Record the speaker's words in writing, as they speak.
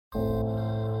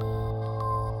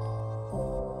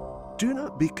do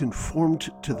not be conformed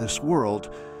to this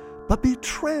world, but be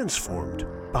transformed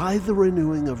by the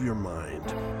renewing of your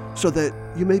mind, so that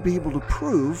you may be able to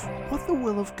prove what the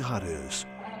will of God is,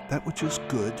 that which is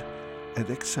good and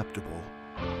acceptable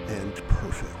and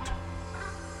perfect.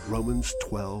 Romans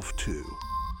 12:2.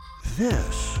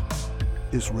 This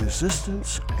is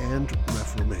Resistance and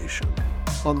Reformation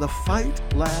on the Fight,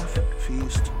 Laugh,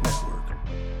 Feast Network.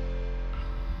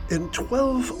 In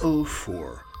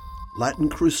 1204, Latin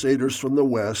crusaders from the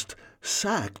West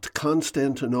sacked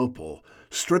Constantinople,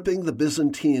 stripping the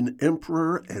Byzantine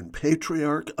emperor and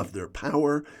patriarch of their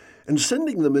power and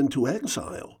sending them into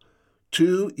exile.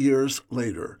 2 years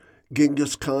later,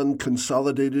 Genghis Khan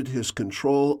consolidated his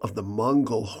control of the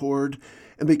Mongol horde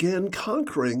and began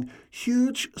conquering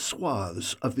huge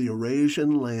swaths of the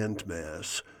Eurasian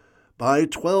landmass. By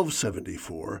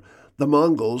 1274, the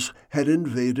Mongols had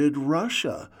invaded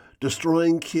Russia,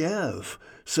 destroying Kiev,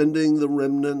 sending the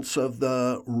remnants of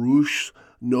the Rus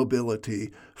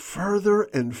nobility further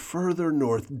and further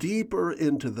north, deeper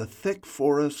into the thick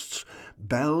forests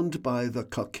bound by the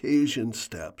Caucasian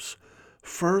steppes.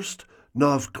 First,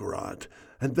 Novgorod,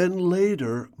 and then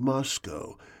later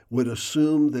Moscow, would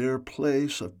assume their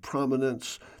place of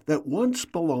prominence that once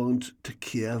belonged to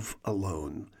Kiev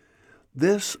alone.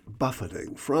 This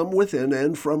buffeting from within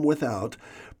and from without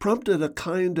prompted a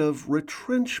kind of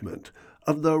retrenchment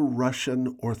of the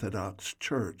Russian Orthodox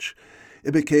Church.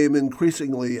 It became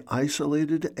increasingly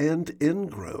isolated and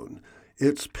ingrown.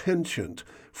 Its penchant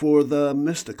for the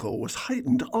mystical was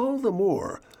heightened all the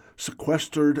more.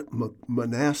 Sequestered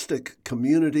monastic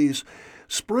communities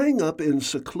sprang up in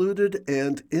secluded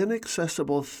and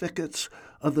inaccessible thickets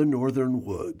of the northern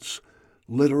woods.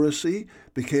 Literacy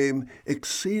became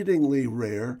exceedingly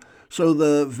rare, so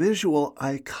the visual,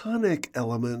 iconic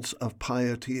elements of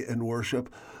piety and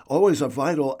worship, always a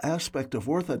vital aspect of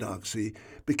orthodoxy,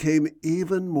 became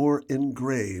even more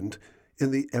ingrained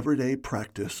in the everyday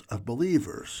practice of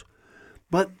believers.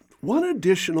 But one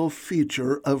additional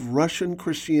feature of Russian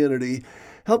Christianity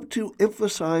helped to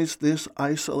emphasize this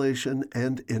isolation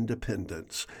and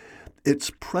independence: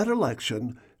 its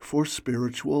predilection for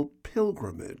spiritual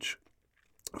pilgrimage.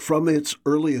 From its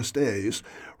earliest days,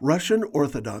 Russian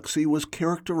Orthodoxy was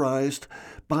characterized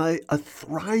by a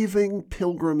thriving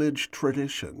pilgrimage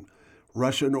tradition.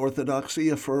 Russian Orthodoxy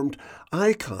affirmed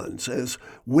icons as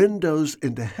windows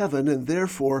into heaven and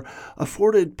therefore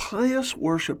afforded pious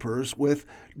worshipers with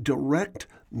direct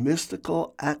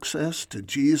mystical access to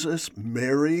Jesus,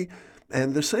 Mary,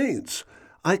 and the saints.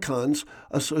 Icons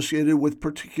associated with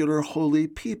particular holy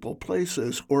people,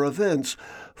 places, or events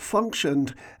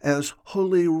functioned as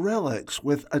holy relics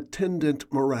with attendant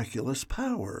miraculous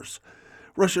powers.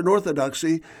 Russian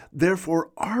Orthodoxy therefore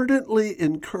ardently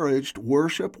encouraged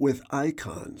worship with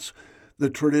icons. The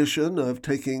tradition of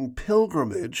taking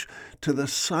pilgrimage to the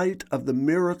site of the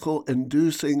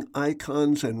miracle-inducing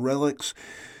icons and relics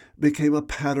became a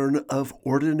pattern of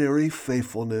ordinary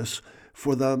faithfulness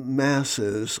for the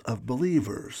masses of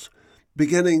believers.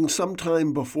 Beginning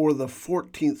sometime before the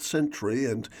 14th century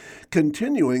and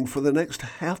continuing for the next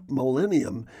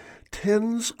half-millennium,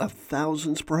 tens of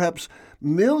thousands, perhaps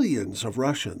millions of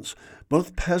Russians,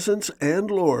 both peasants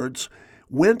and lords,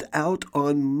 went out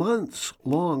on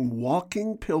months-long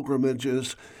walking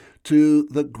pilgrimages to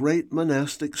the great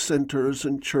monastic centers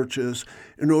and churches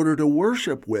in order to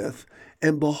worship with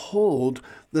and behold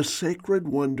the sacred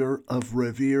wonder of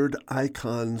revered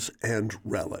icons and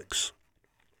relics.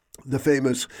 The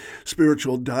famous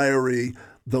spiritual diary,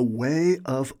 The Way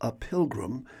of a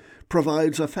Pilgrim,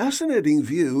 provides a fascinating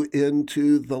view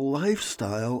into the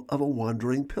lifestyle of a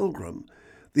wandering pilgrim.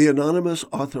 The anonymous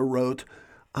author wrote,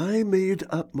 "I made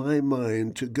up my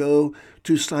mind to go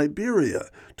to Siberia,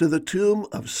 to the tomb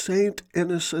of Saint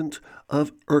Innocent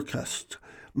of Irkutsk.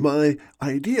 My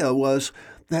idea was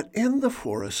that in the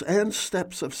forests and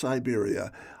steppes of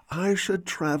Siberia I should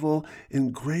travel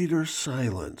in greater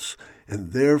silence,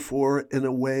 and therefore in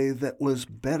a way that was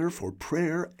better for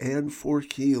prayer and for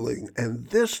healing. And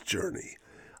this journey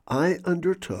I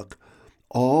undertook,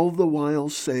 all the while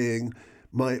saying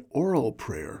my oral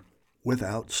prayer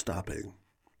without stopping."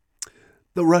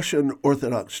 The Russian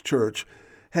Orthodox Church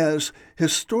has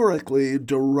historically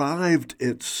derived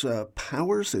its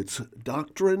powers, its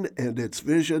doctrine, and its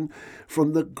vision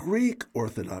from the Greek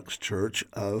Orthodox Church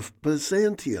of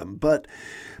Byzantium. But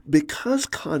because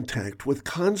contact with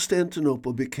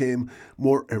Constantinople became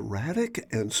more erratic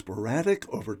and sporadic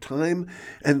over time,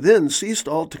 and then ceased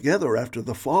altogether after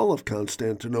the fall of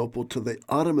Constantinople to the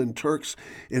Ottoman Turks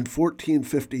in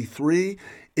 1453,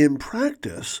 in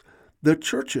practice, the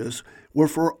churches were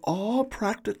for all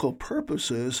practical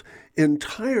purposes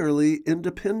entirely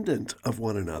independent of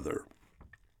one another.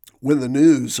 When the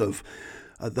news of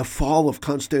the fall of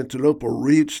Constantinople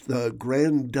reached the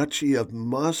Grand Duchy of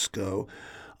Moscow,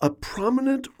 a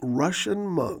prominent Russian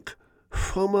monk,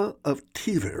 Foma of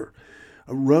Tver,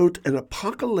 wrote an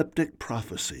apocalyptic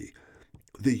prophecy,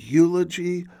 the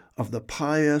eulogy of the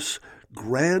pious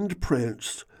Grand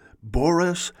Prince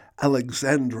Boris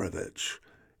Alexandrovich,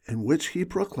 in which he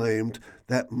proclaimed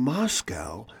that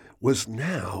Moscow was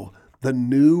now the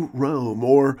new Rome,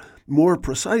 or more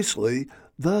precisely,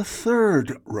 the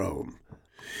Third Rome.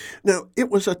 Now, it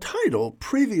was a title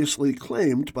previously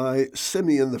claimed by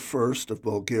Simeon I of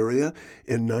Bulgaria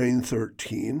in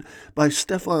 913, by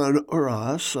Stefan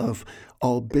Uras of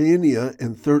Albania in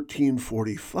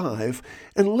 1345,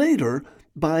 and later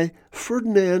by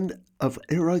Ferdinand of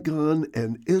Aragon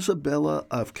and Isabella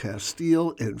of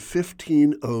Castile in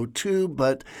 1502,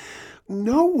 but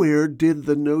nowhere did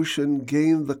the notion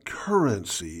gain the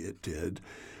currency it did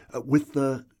with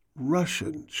the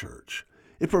Russian Church.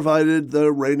 It provided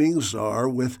the reigning czar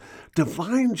with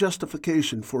divine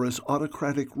justification for his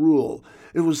autocratic rule.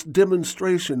 It was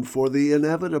demonstration for the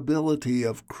inevitability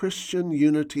of Christian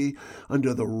unity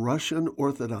under the Russian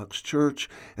Orthodox Church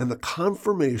and the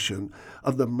confirmation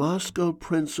of the Moscow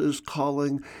prince's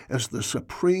calling as the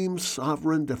supreme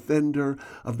sovereign defender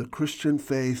of the Christian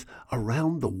faith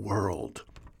around the world.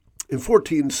 In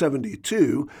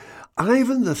 1472,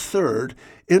 Ivan III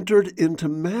entered into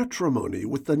matrimony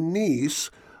with the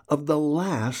niece of the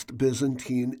last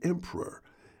Byzantine emperor,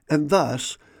 and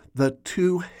thus the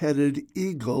two-headed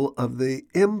eagle of the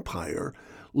empire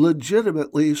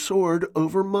legitimately soared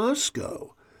over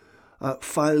Moscow.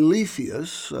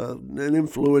 Philippius, an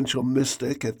influential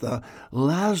mystic at the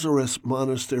Lazarus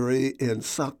Monastery in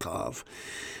Sakov,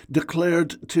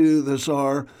 declared to the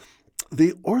Tsar,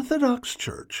 "The Orthodox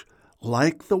Church,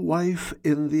 like the wife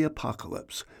in the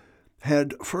Apocalypse,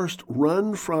 had first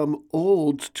run from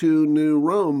old to New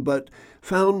Rome, but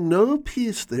found no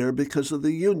peace there because of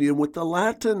the union with the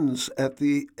Latins at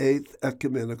the Eighth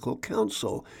Ecumenical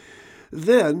Council.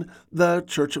 Then the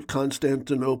Church of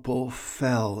Constantinople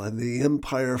fell, and the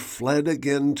empire fled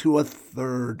again to a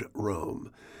third Rome,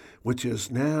 which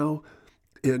is now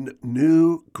in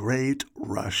New Great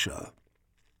Russia.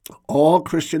 All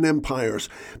Christian empires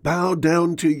bow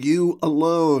down to you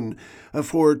alone,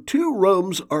 for two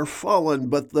Romes are fallen,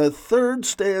 but the third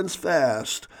stands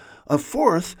fast. A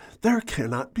fourth there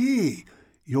cannot be.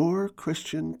 Your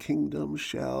Christian kingdom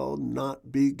shall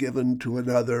not be given to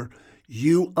another.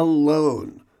 You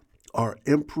alone are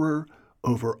emperor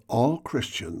over all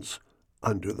Christians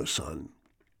under the sun."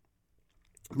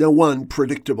 Now, one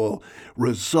predictable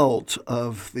result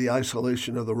of the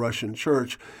isolation of the Russian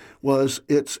Church was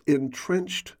its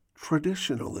entrenched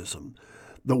traditionalism.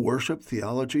 The worship,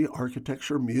 theology,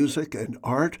 architecture, music, and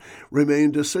art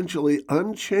remained essentially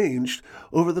unchanged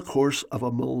over the course of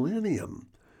a millennium.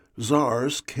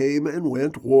 Czars came and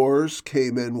went, wars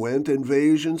came and went,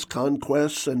 invasions,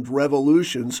 conquests, and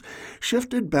revolutions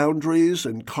shifted boundaries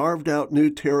and carved out new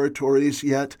territories,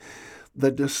 yet the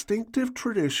distinctive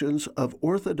traditions of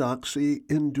orthodoxy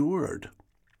endured.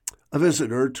 A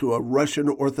visitor to a Russian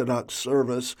Orthodox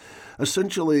service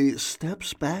essentially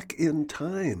steps back in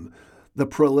time. The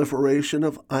proliferation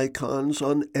of icons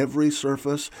on every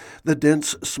surface, the dense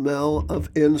smell of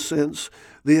incense,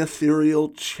 the ethereal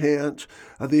chant,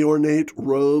 the ornate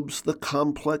robes, the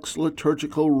complex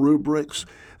liturgical rubrics,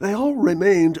 they all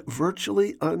remained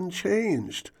virtually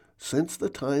unchanged since the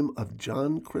time of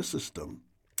John Chrysostom.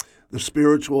 The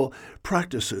spiritual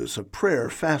practices of prayer,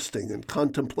 fasting, and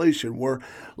contemplation were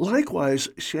likewise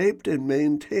shaped and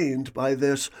maintained by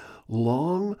this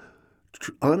long,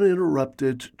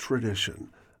 uninterrupted tradition.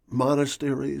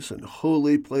 Monasteries and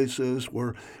holy places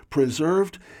were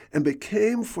preserved and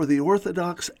became for the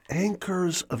Orthodox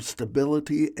anchors of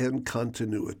stability and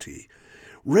continuity.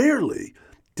 Rarely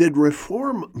did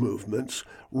reform movements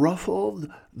ruffle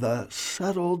the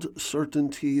settled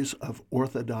certainties of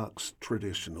Orthodox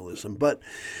traditionalism. But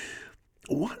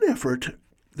one effort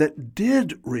that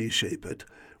did reshape it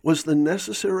was the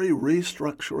necessary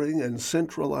restructuring and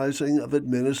centralizing of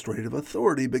administrative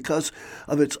authority. Because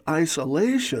of its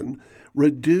isolation,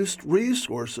 reduced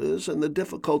resources, and the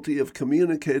difficulty of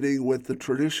communicating with the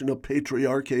traditional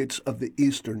patriarchates of the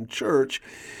Eastern Church,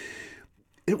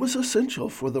 it was essential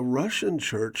for the Russian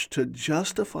Church to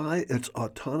justify its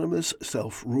autonomous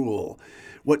self-rule,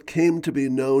 what came to be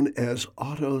known as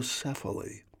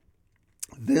autocephaly.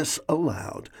 This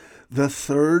allowed the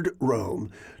Third Rome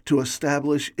to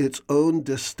establish its own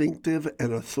distinctive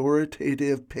and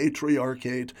authoritative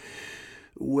patriarchate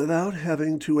without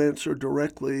having to answer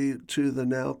directly to the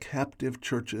now captive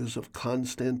churches of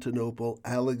Constantinople,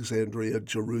 Alexandria,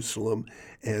 Jerusalem,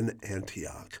 and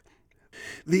Antioch.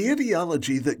 The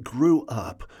ideology that grew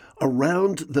up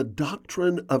around the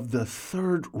doctrine of the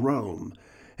Third Rome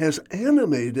has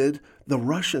animated the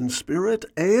Russian spirit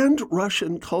and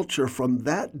Russian culture from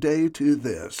that day to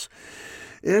this.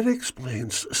 It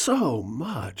explains so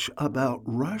much about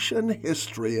Russian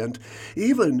history and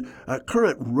even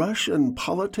current Russian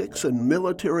politics and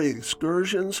military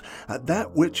excursions,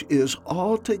 that which is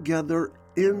altogether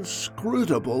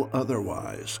inscrutable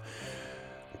otherwise.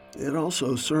 It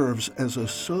also serves as a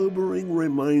sobering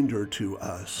reminder to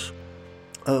us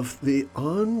of the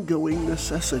ongoing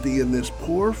necessity in this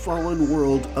poor fallen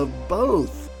world of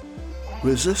both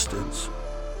resistance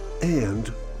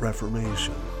and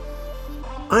reformation.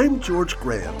 I'm George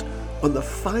Grant on the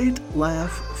Fight,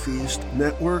 Laugh, Feast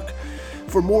Network.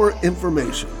 For more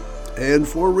information and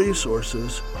for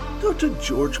resources, go to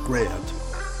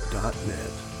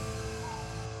georgegrant.net.